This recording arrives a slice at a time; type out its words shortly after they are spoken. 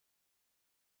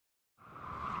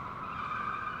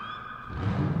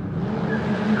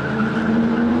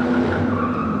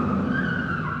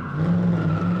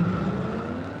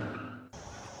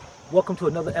Welcome to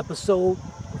another episode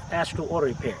of Astro Auto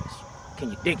Repairs. Can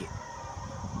you dig it?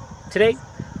 Today,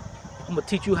 I'm going to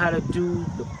teach you how to do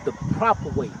the proper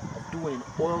way of doing an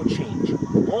oil change.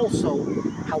 Also,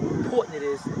 how important it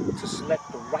is to select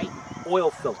the right oil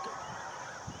filter.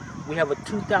 We have a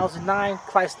 2009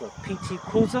 Chrysler PT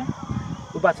Cruiser.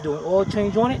 We're about to do an oil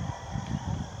change on it.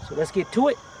 So let's get to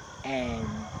it and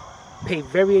pay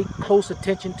very close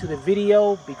attention to the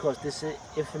video because this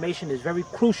information is very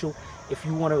crucial if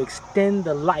you want to extend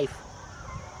the life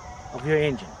of your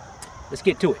engine. Let's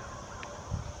get to it.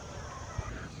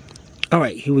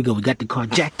 Alright, here we go. We got the car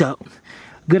jacked up.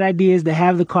 Good idea is to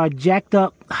have the car jacked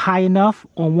up high enough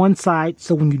on one side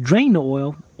so when you drain the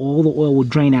oil, all the oil will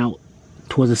drain out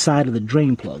towards the side of the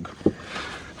drain plug.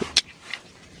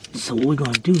 So what we're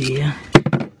going to do here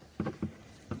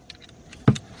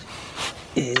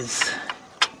is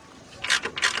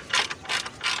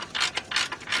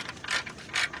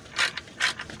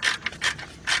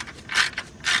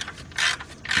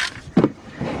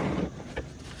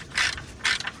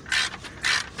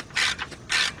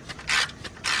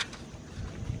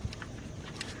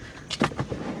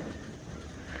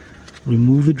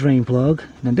remove the drain plug.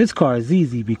 Now this car is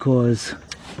easy because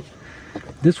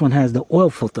this one has the oil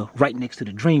filter right next to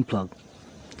the drain plug.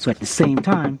 So at the same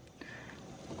time,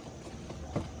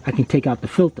 I can take out the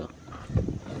filter.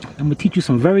 I'm going to teach you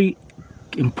some very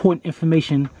important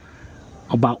information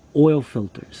about oil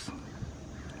filters.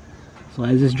 So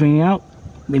as it's draining out,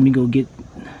 let me go get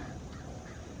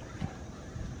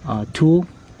a tool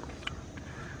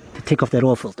to take off that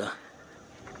oil filter.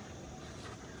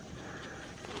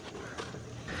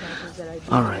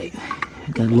 Alright,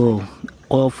 got a little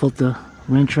oil filter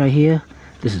wrench right here.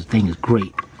 This thing is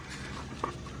great.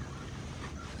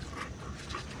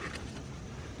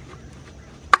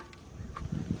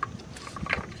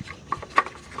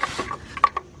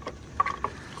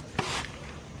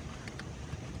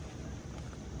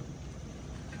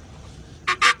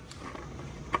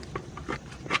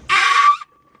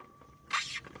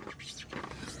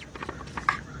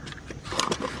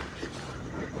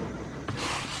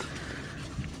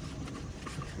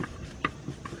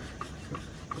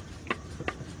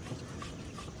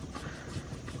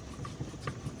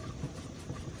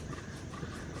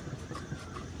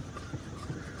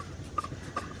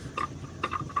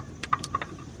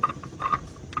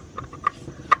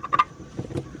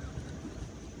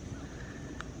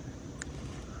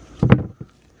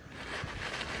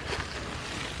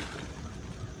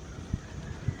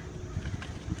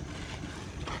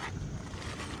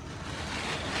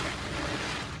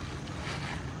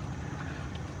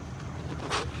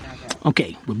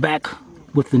 Okay, we're back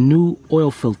with the new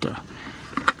oil filter.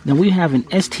 Now we have an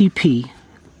STP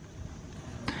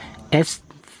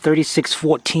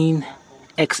S3614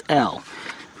 XL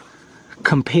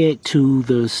compared to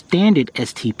the standard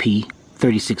STP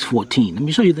 3614. Let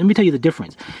me tell you the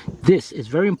difference. This is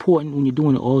very important when you're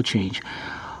doing an oil change.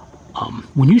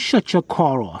 When you shut your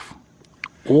car off,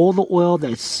 all the oil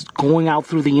that's going out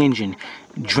through the engine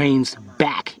drains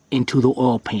back into the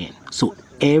oil pan. So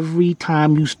every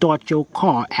time you start your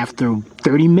car after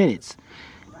 30 minutes,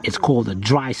 it's called a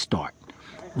dry start,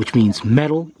 which means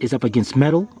metal is up against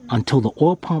metal until the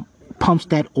oil pump pumps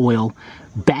that oil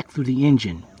back through the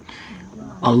engine.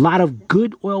 A lot of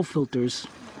good oil filters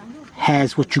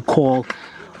has what you call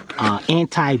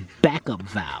anti-backup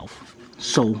valve.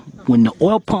 So when the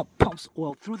oil pump pumps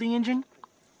oil through the engine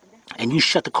and you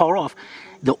shut the car off,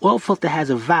 the oil filter has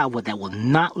a valve that will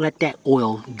not let that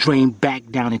oil drain back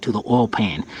down into the oil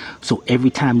pan. So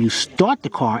every time you start the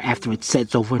car after it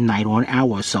sets overnight or an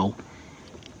hour or so,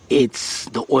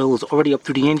 the oil is already up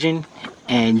through the engine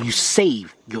and you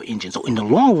save your engine. So in the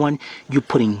long run, you're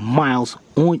putting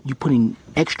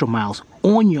extra miles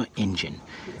on your engine.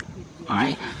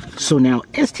 Alright, so now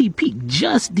did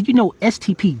you know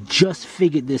STP just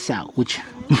figured this out, which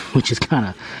is kind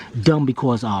of dumb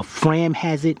because Fram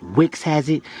has it, Wix has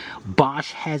it,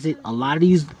 Bosch has it. A lot of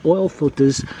these oil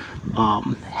filters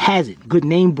has it, good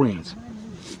name brands.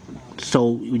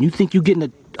 So when you think you're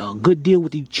getting a good deal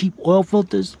with these cheap oil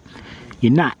filters,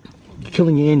 you're not. You're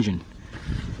killing your engine.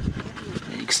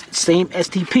 Same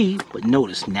STP, but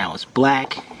notice now it's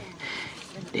black.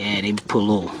 And they put a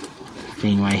little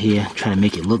thing right here, trying to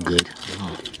make it look good.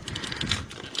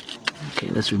 Okay,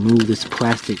 let's remove this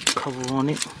plastic cover on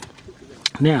it.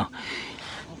 Now,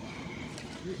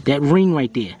 that ring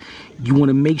right there, you want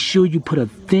to make sure you put a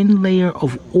thin layer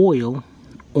of oil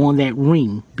on that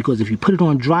ring, because if you put it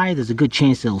on dry, there's a good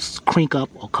chance it'll crink up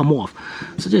or come off.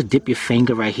 So just dip your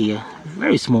finger right here,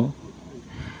 very small,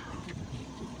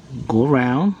 go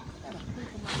around.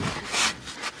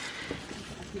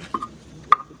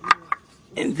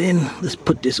 And then let's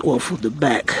put this oil filter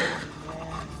back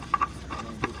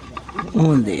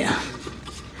on there.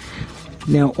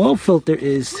 Now, oil filter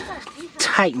is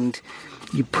tightened.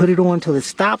 You put it on till it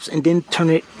stops and then turn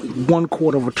it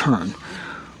 1/4 of a turn.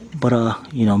 But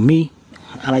you know me,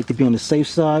 I like to be on the safe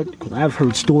side because I've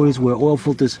heard stories where oil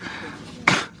filters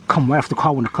come right off the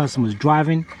car when the customer's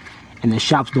driving, and the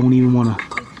shops don't even want to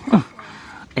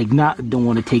don't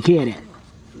want to take care of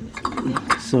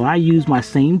that. So I use my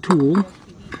same tool.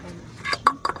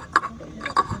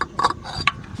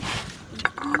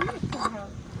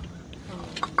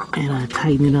 And I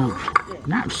tighten it up.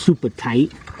 Not super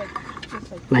tight,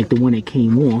 like the one that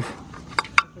came off.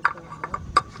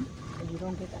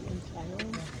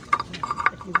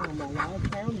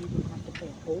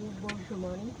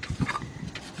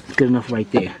 It's good enough right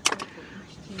there.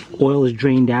 Oil is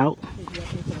drained out.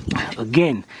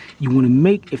 Again, you want to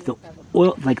make, if the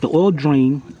oil, like the oil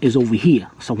drain is over here,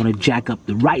 so I want to jack up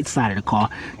the right side of the car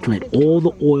to let all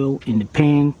the oil in the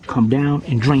pan come down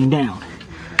and drain down.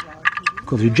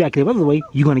 Because if you jack it the other way,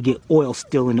 you're going to get oil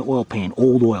still in the oil pan,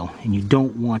 old oil, and you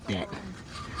don't want that.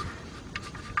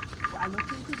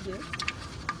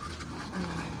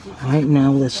 Alright,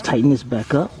 now let's tighten this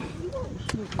back up.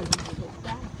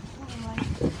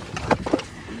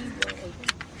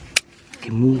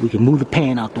 We can move the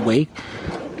pan out the way.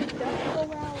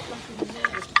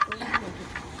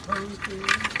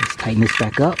 Let's tighten this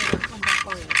back up.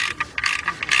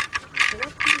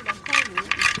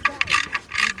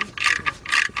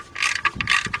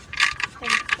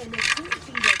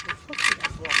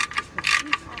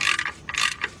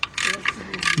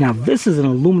 Now this is an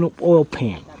aluminum oil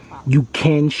pan. You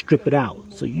can strip it out.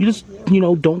 So you just, you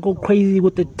know, don't go crazy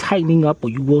with the tightening up, or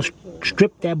you will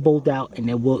strip that bolt out and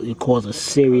it'll cause a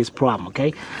serious problem,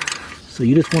 okay? So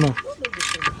you just want to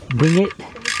bring it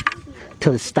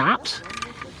till it stops,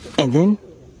 and then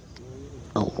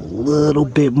a little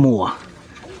bit more.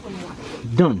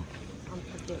 Done.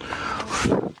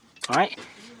 Alright,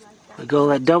 we go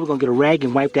that done. We're going to get a rag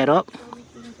and wipe that up.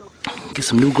 Get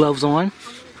some new gloves on.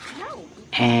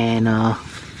 And I'm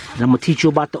going to teach you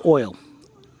about the oil.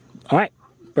 Alright,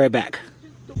 right back.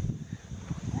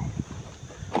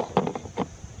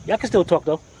 Y'all can still talk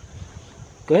though.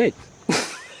 Go ahead.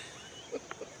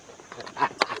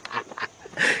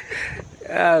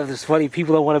 It's funny,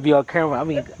 people don't want to be on camera. I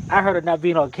mean, I heard of not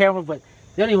being on camera, but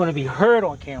they don't even want to be heard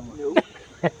on camera. Nope.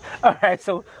 Alright,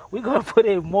 so we're going to put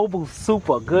in Mobile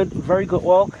Super. Good, very good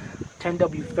oil.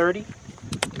 10W30.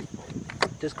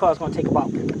 This car is going to take about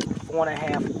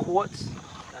 4.5 quarts.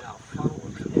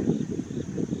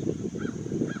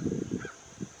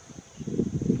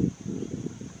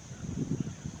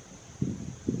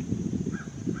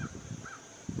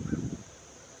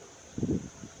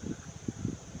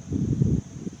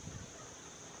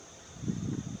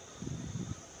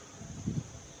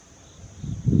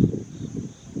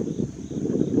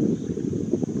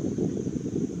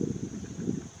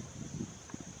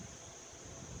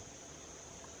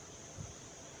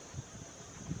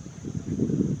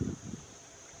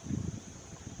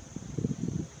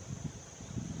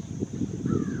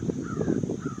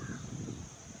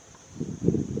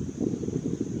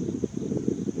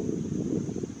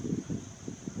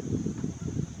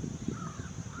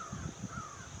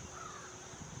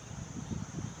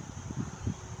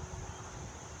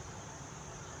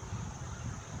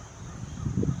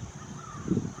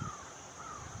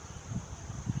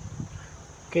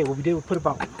 Okay, what we did, we put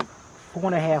about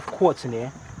 4.5 quarts in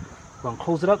there. We're going to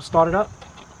close it up, start it up,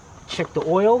 check the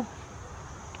oil,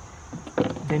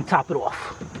 then top it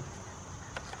off.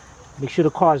 Make sure the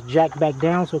car is jacked back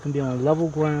down so it can be on level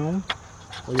ground,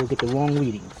 or you'll get the wrong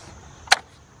readings.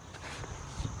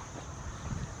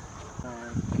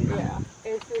 Yeah,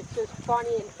 it's just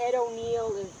funny, and Ed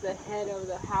O'Neill is the head of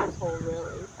the household,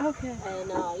 really. Okay. And,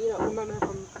 you know, remember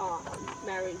from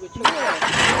Married with Children?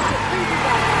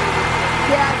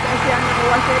 Yeah, I never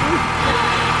watched it.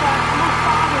 My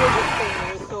father was a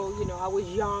fan, so, you know, I was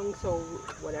young, so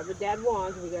whatever Dad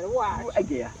wants, we gotta watch.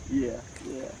 Yeah.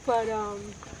 But,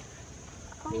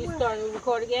 you starting to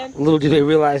record again? Little did they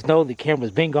realize, no, the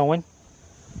camera's been going.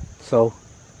 So.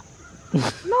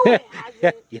 No, it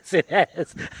hasn't. Yes, it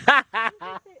has.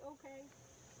 Okay.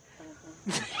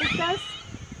 It does.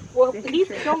 Well, please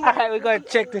don't. All right, we're gonna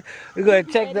check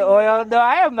the oil. No,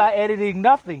 I am not editing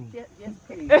nothing. Yes,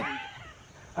 please.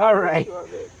 All right,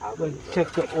 we're gonna check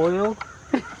the oil.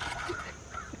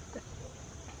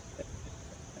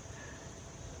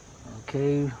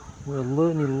 Okay, we'll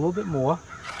need a little bit more.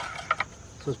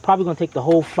 So it's probably gonna take the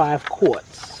whole 5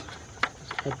 quarts.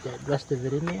 Just put that rest of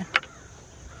it in there.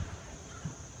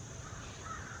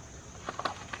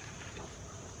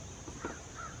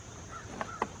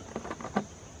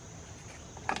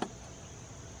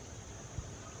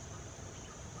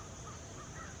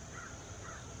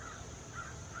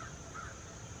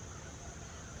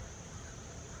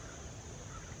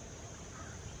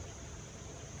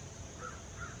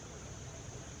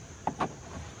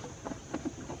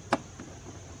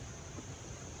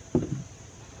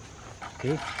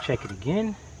 Okay, check it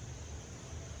again.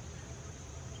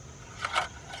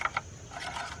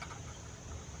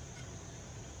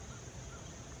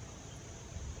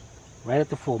 Right at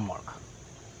the full mark.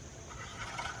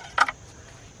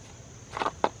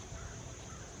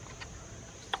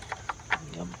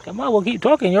 Come on, we'll keep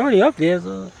talking. You're already up there,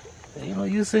 so ain't no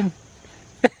use in.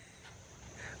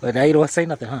 But now you don't say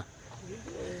nothing, huh?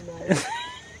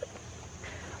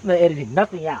 I'm not editing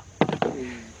nothing out.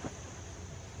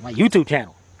 My YouTube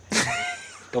channel.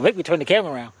 Don't make me turn the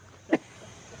camera around.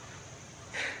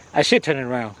 I should turn it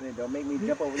around. Man, don't make me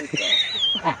jump over this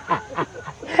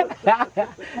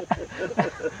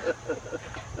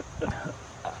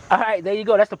Alright, there you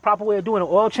go. That's the proper way of doing an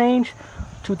oil change.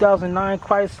 2009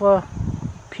 Chrysler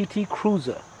PT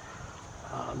Cruiser.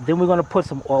 Then we're going to put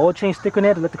some oil change sticker in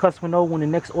there to let the customer know when the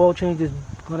next oil change is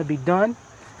going to be done.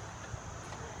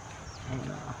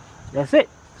 And that's it.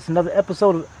 It's another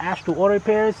episode of Astral Auto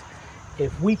Repairs.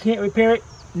 If we can't repair it,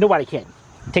 nobody can.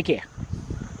 Take care.